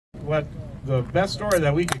what the best story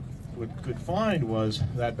that we could find was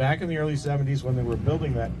that back in the early 70s when they were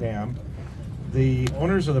building that dam, the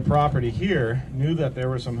owners of the property here knew that there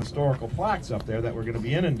were some historical plaques up there that were going to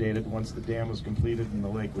be inundated once the dam was completed and the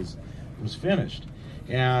lake was finished.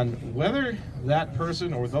 And whether that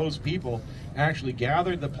person or those people actually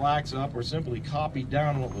gathered the plaques up or simply copied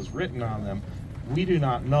down what was written on them, we do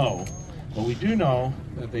not know. But we do know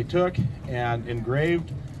that they took and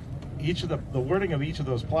engraved each of the wording of each of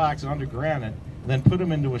those plaques onto granite, then put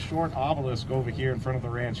them into a short obelisk over here in front of the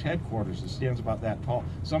ranch headquarters. It stands about that tall.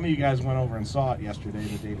 Some of you guys went over and saw it yesterday,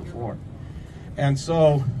 the day before. And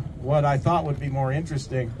so what I thought would be more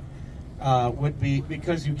interesting would be,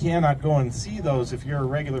 because you cannot go and see those if you're a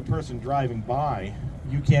regular person driving by,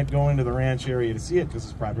 you can't go into the ranch area to see it because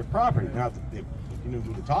it's private property. Now, if you knew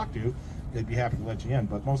who to talk to, they'd be happy to let you in,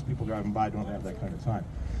 but most people driving by don't have that kind of time.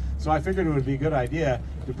 So I figured it would be a good idea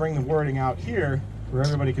to bring the wording out here where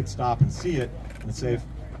everybody could stop and see it in a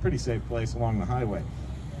pretty safe place along the highway.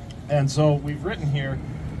 And so we've written here,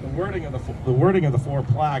 the wording of the 4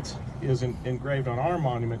 plaques is engraved on our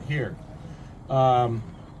monument here. The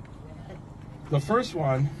first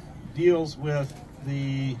one deals with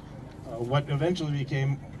the what eventually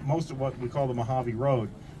became most of what we call the Mojave Road,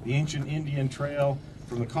 the ancient Indian trail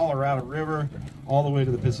from the Colorado River all the way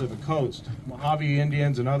to the Pacific coast. Mojave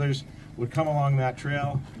Indians and others would come along that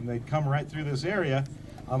trail, and they'd come right through this area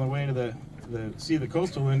on the way to see the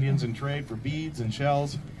coastal Indians and trade for beads and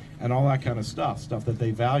shells and all that kind of stuff that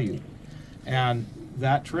they valued. And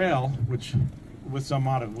that trail, which with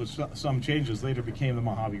some changes later became the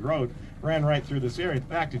Mojave Road, ran right through this area. In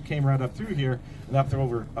fact, it came right up through here and up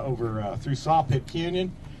over through Saw Pit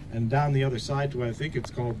Canyon and down the other side to what I think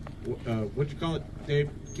it's called, what'd you call it, Dave?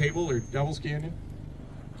 Cable or Devil's Canyon?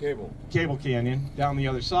 Cable Canyon, down the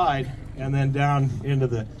other side, and then down into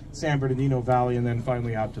the San Bernardino Valley, and then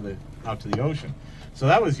finally out to the ocean. So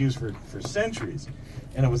that was used for centuries.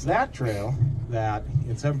 And it was that trail that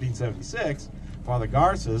in 1776, Father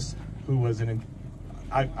Garces, who was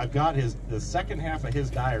I've got the second half of his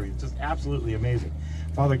diary. It's just absolutely amazing.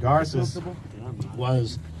 Father Garces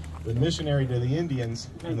was the missionary to the Indians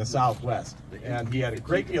in the Southwest, and he had a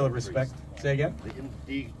great deal of respect. Say again?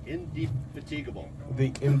 The indefatigable.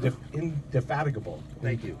 The indefatigable.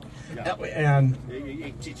 Thank you. Yeah. And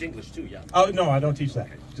you teach English too, yeah? Oh no, I don't teach that.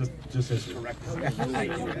 Just history. Correct.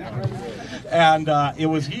 And it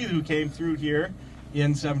was he who came through here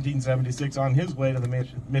in 1776 on his way to the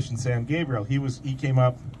Mission San Gabriel. He came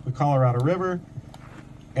up the Colorado River,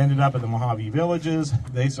 ended up at the Mojave villages.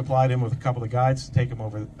 They supplied him with a couple of guides to take him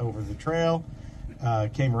over the trail.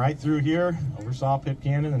 Came right through here, over Saw Pit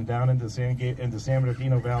Canyon, and down into San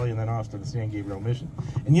Bernardino Valley, and then off to the San Gabriel Mission.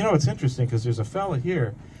 And you know, it's interesting because there's a fella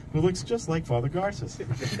here who looks just like Father Garces.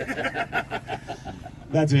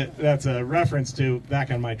 That's a reference to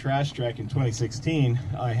back on my trash trek in 2016.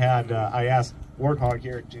 I asked Warthog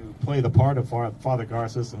here to play the part of Father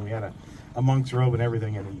Garces, and we had a monk's robe and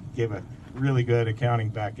everything, and he gave a really good accounting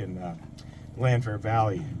back in Landfair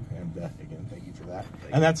Valley. And again, thank you for that.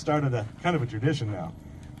 And that started a kind of a tradition now,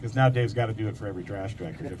 because now Dave's got to do it for every trash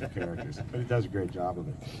trek for different characters, but he does a great job of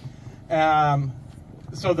it.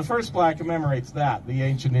 So the first plaque commemorates that, the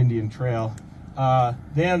ancient Indian trail.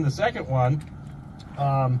 Then the second one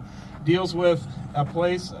deals with a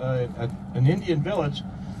place, an Indian village.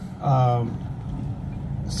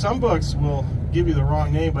 Some books will give you the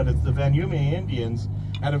wrong name, but it's the Vanume Indians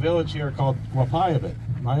at a village here called Wapayabit.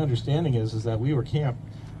 My understanding is that we were camped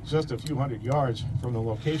just a few hundred yards from the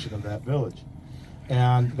location of that village.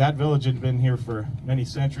 And that village had been here for many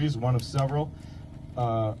centuries, one of several.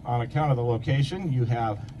 On account of the location, you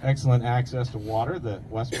have excellent access to water. The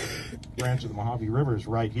west branch of the Mojave River is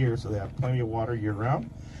right here, so they have plenty of water year-round.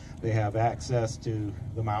 They have access to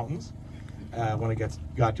the mountains. When it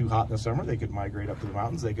got too hot in the summer, they could migrate up to the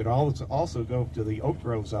mountains. They could also go to the oak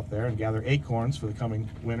groves up there and gather acorns for the coming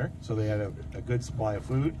winter, so they had a good supply of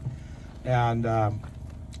food. And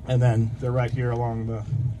then they're right here along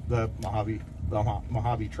the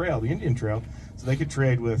Mojave Trail, the Indian Trail, so they could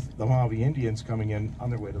trade with the Mojave Indians coming in on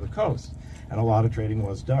their way to the coast. And a lot of trading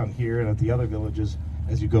was done here and at the other villages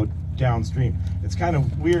as you go downstream. It's kind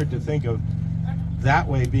of weird to think of that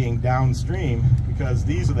way being downstream, because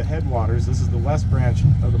these are the headwaters. This is the west branch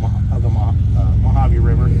of the Mojave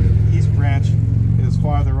River. The east branch is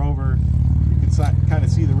farther over. You can kind of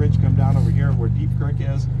see the ridge come down over here where Deep Creek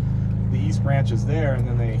is. The east branch is there, and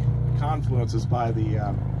then the confluence is by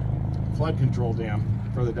the flood control dam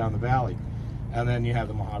further down the valley. And then you have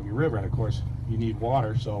the Mojave River, and of course you need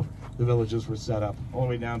water, so the villages were set up all the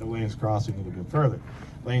way down to Lane's Crossing a little bit further.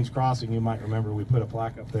 Lane's Crossing, you might remember, we put a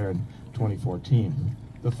plaque up there in 2014.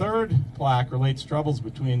 The third plaque relates troubles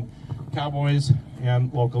between cowboys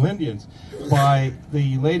and local Indians. By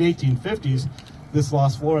the late 1850s, this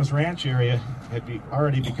Las Flores Ranch area had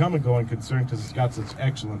already become a going concern because it's got such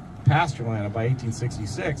excellent pasture land. And by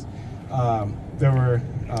 1866, there were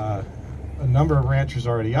a number of ranchers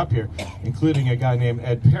already up here, including a guy named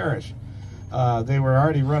Ed Parrish. They were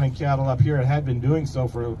already running cattle up here and had been doing so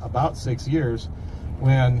for about 6 years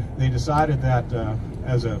when they decided that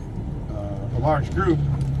as a large group,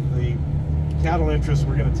 the cattle interests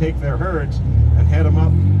were going to take their herds and head them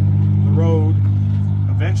up the road,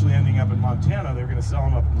 eventually ending up in Montana. They were going to sell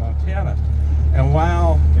them up in Montana. And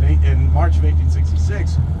while in March of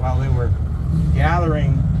 1866, while they were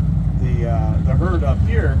gathering the herd up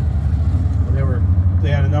here, they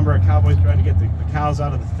had a number of cowboys trying to get the cows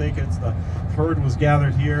out of the thickets. The herd was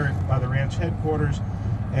gathered here by the ranch headquarters,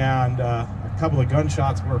 and a couple of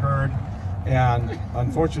gunshots were heard. And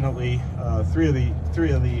unfortunately, three of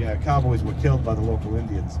the cowboys were killed by the local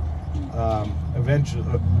Indians. Eventually,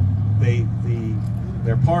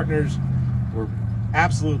 their partners were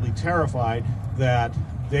absolutely terrified that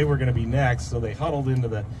they were going to be next, so they huddled into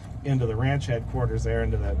the ranch headquarters there,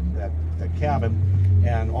 into that cabin,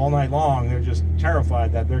 and all night long they're just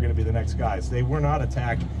terrified that they're going to be the next guys. They were not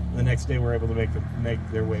attacked. The next day, were able to make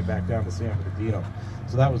their way back down to San Bernardino.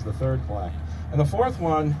 So that was the third plaque. And the fourth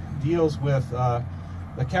one deals with the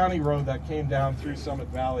county road that came down through Summit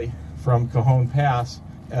Valley from Cajon Pass,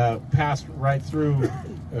 passed right through,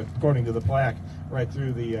 according to the plaque, right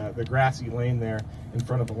through the grassy lane there in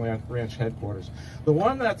front of the ranch headquarters. The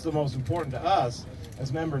one that's the most important to us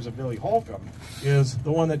as members of Billy Holcomb is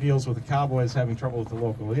the one that deals with the cowboys having trouble with the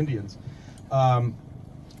local Indians.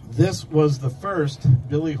 This was the first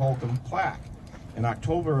Billy Holcomb plaque. In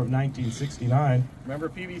October of 1969, remember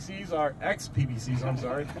PBCs, ex-PBCs, I'm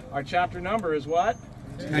sorry, our chapter number is what?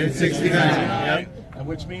 1069. And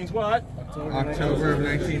which means what? October of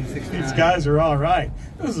 1969. These guys are all right.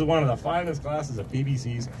 This is one of the finest classes of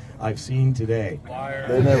PBCs I've seen today.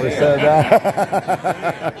 They never said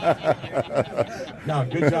that. No,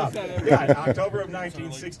 good job. Yeah, in October of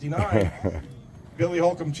 1969, Billy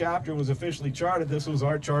Holcomb Chapter was officially chartered. This was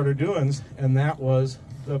our charter doings, and that was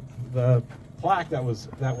the plaque that was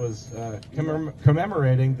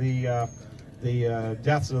commemorating the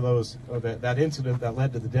deaths of that incident that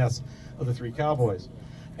led to the deaths of the three cowboys.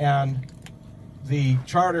 And the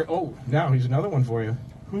charter, oh, now here's another one for you.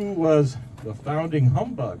 Who was the founding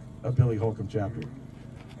humbug of Billy Holcomb Chapter?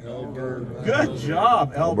 Good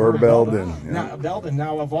job, Elbert Belden. Yeah. Now, Belden.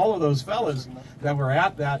 Now, of all of those fellas that were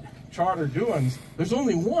at that charter doings, there's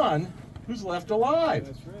only one who's left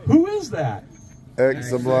alive. Who is that?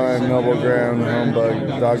 Ex-sublime noble grand humbug,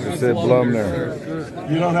 Dr. Sid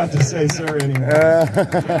Blumner. You don't have to say sir anymore.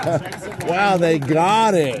 Wow, they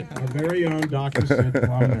got it. Our very own Dr. Sid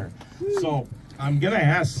Blumner. So I'm going to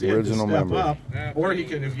ask Sid Original to step member. up, or he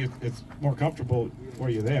can, if it's more comfortable for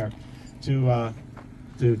you there, to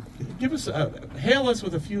give us, hail us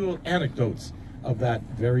with a few anecdotes of that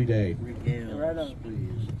very day.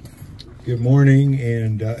 Good morning,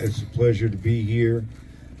 and it's a pleasure to be here.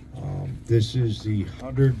 This is the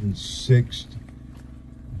 106th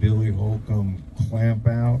Billy Holcomb clamp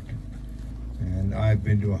out, and I've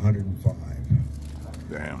been to 105.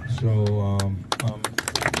 Damn. So,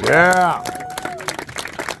 Yeah.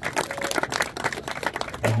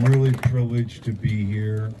 I'm really privileged to be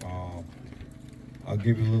here. I'll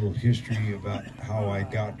give you a little history about how I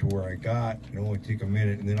got to where I got. It'll only take a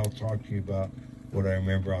minute, and then I'll talk to you about what I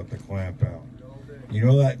remember out the clamp out. You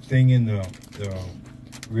know that thing in the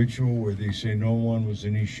ritual where they say no one was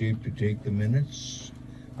in any shape to take the minutes?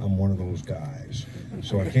 I'm one of those guys,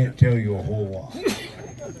 so I can't tell you a whole lot.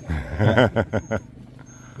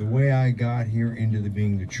 The way I got here into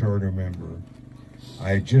being the charter member,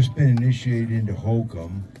 I had just been initiated into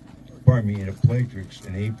Holcomb, into Platrix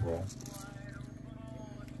in April.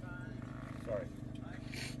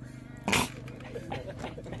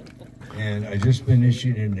 And I just been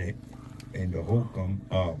initiated into Holcomb,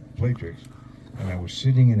 Platrix, and I was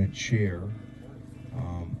sitting in a chair,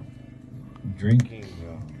 drinking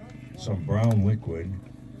some brown liquid,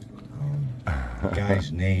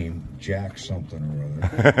 guy's name, Jack something or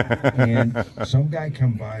other, and some guy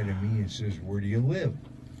come by to me and says, "Where do you live?"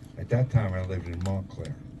 At that time I lived in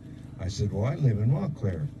Montclair. I said, "Well, I live in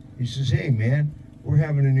Montclair." He says, "Hey man, we're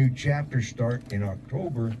having a new chapter start in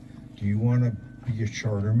October. Do you want to be a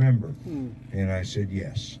charter member?" And I said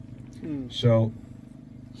yes. So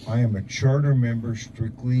I am a charter member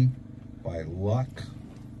strictly by luck,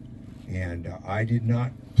 and I did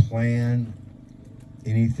not plan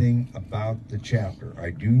anything about the chapter. I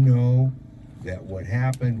do know that what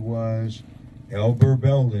happened was Elber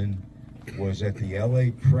Belden was at the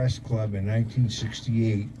LA Press Club in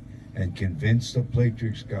 1968 and convinced the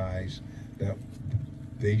Platrix guys that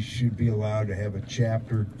they should be allowed to have a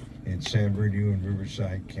chapter in San Bernardino and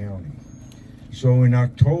Riverside County. So in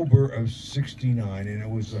October of '69, and it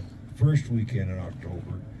was the first weekend in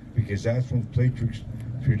October, because that's when Platrix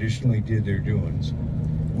traditionally did their doings,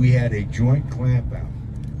 we had a joint clamp out.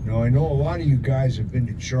 Now I know a lot of you guys have been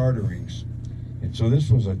to charterings, and so this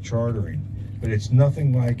was a chartering, but it's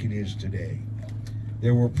nothing like it is today.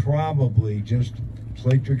 There were probably just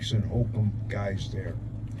Platrix and Holcomb guys there.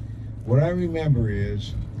 What I remember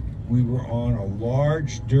is we were on a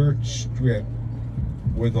large dirt strip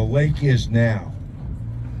where the lake is now.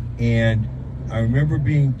 And I remember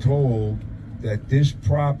being told that this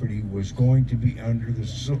property was going to be under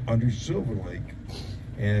Silver Lake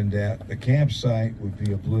and that the campsite would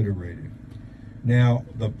be obliterated. Now,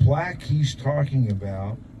 the plaque he's talking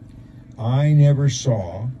about, I never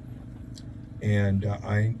saw, and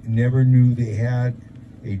I never knew they had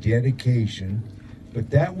a dedication, but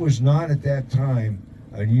that was not at that time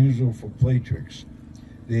unusual for Platrix.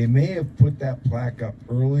 They may have put that plaque up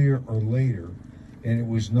earlier or later, and it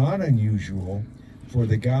was not unusual for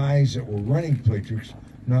the guys that were running Platrix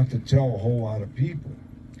not to tell a whole lot of people.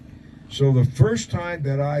 So the first time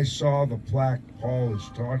that I saw the plaque Paul is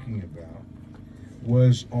talking about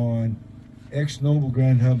was on ex-Noble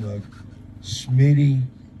Grand Humbug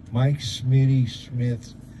Mike Smitty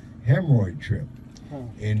Smith's hemorrhoid trip.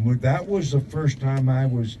 And that was the first time I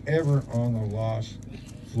was ever on the Los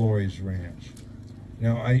Flores Ranch.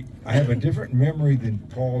 Now, I have a different memory than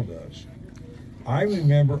Paul does. I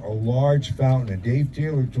remember a large fountain, and Dave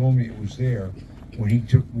Taylor told me it was there when he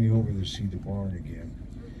took me over to see the barn again.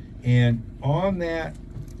 And on that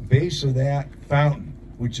base of that fountain,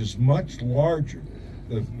 which is much larger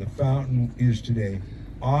than the fountain is today,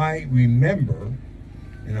 I remember,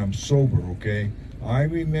 and I'm sober, okay, I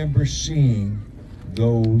remember seeing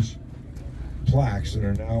those plaques that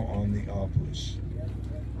are now on the obelisk.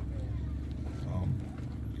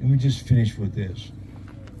 Let me just finish with this.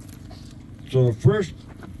 So the first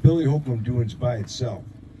Billy Holcomb doings by itself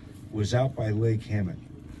was out by Lake Hemet.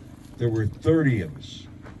 There were 30 of us.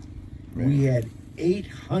 We had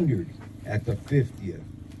 800 at the 50th.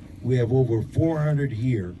 We have over 400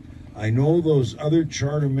 here. I know those other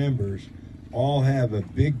charter members all have a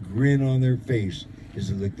big grin on their face as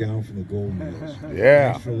they look down from the gold mills.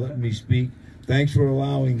 Yeah. Thanks for letting me speak. Thanks for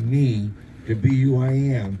allowing me to be who I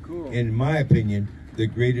am. Cool. And in my opinion, the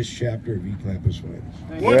greatest chapter of E-Clampus Fighters.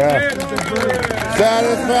 Yeah.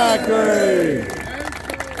 Satisfactory.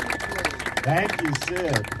 Thank you,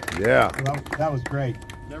 Sid. Yeah. Well, that was great.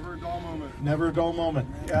 Never a dull moment. Never a dull moment.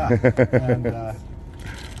 Yeah. And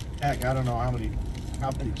heck, I don't know how many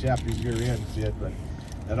chapters you're in, Sid, but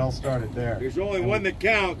that all started there. There's only one that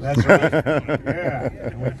counts. That's right. Yeah.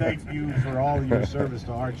 And we thank you for all your service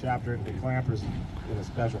to our chapter and to Clampers in a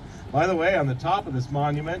special. By the way, on the top of this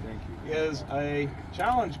monument is a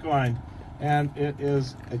challenge coin, and it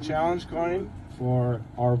is a challenge coin for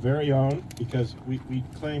our very own, because we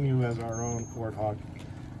claim you as our own warthog,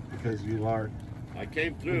 because you are. I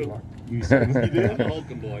came through. You certainly did. I'm a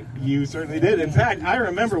Holcomb boy. You certainly did. In fact, I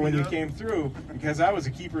remember when you came through, because I was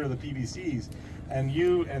a keeper of the PVCs, and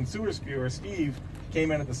you and Sewer Spewer Steve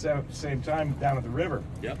came in at the same time down at the river.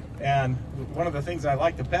 Yep. And one of the things I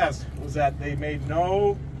liked the best was that they made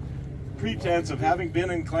no pretense of having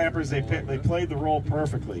been in Clampers. They played the role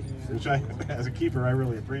perfectly, which I, as a keeper, I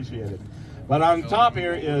really appreciated. But on top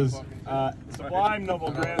here is Sublime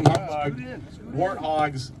Noble Grand Humbug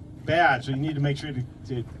Warthog's badge, so you need to make sure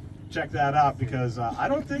to check that out, because I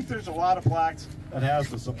don't think there's a lot of plaques that has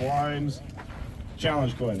the Sublime's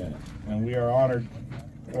challenge coin in it, and we are honored,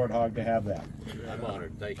 Warthog, to have that. I'm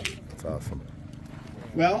honored. Thank you. That's awesome.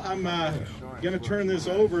 Well, I'm going to turn this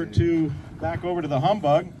back over to the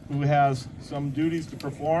Humbug, who has some duties to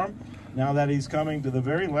perform now that he's coming to the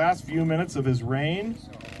very last few minutes of his reign,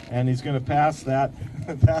 and he's going to pass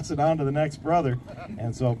it on to the next brother.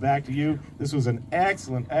 And so back to you. This was an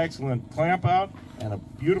excellent clamp out and a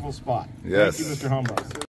beautiful spot. Yes. Thank you, Mr.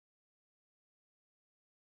 Humbug.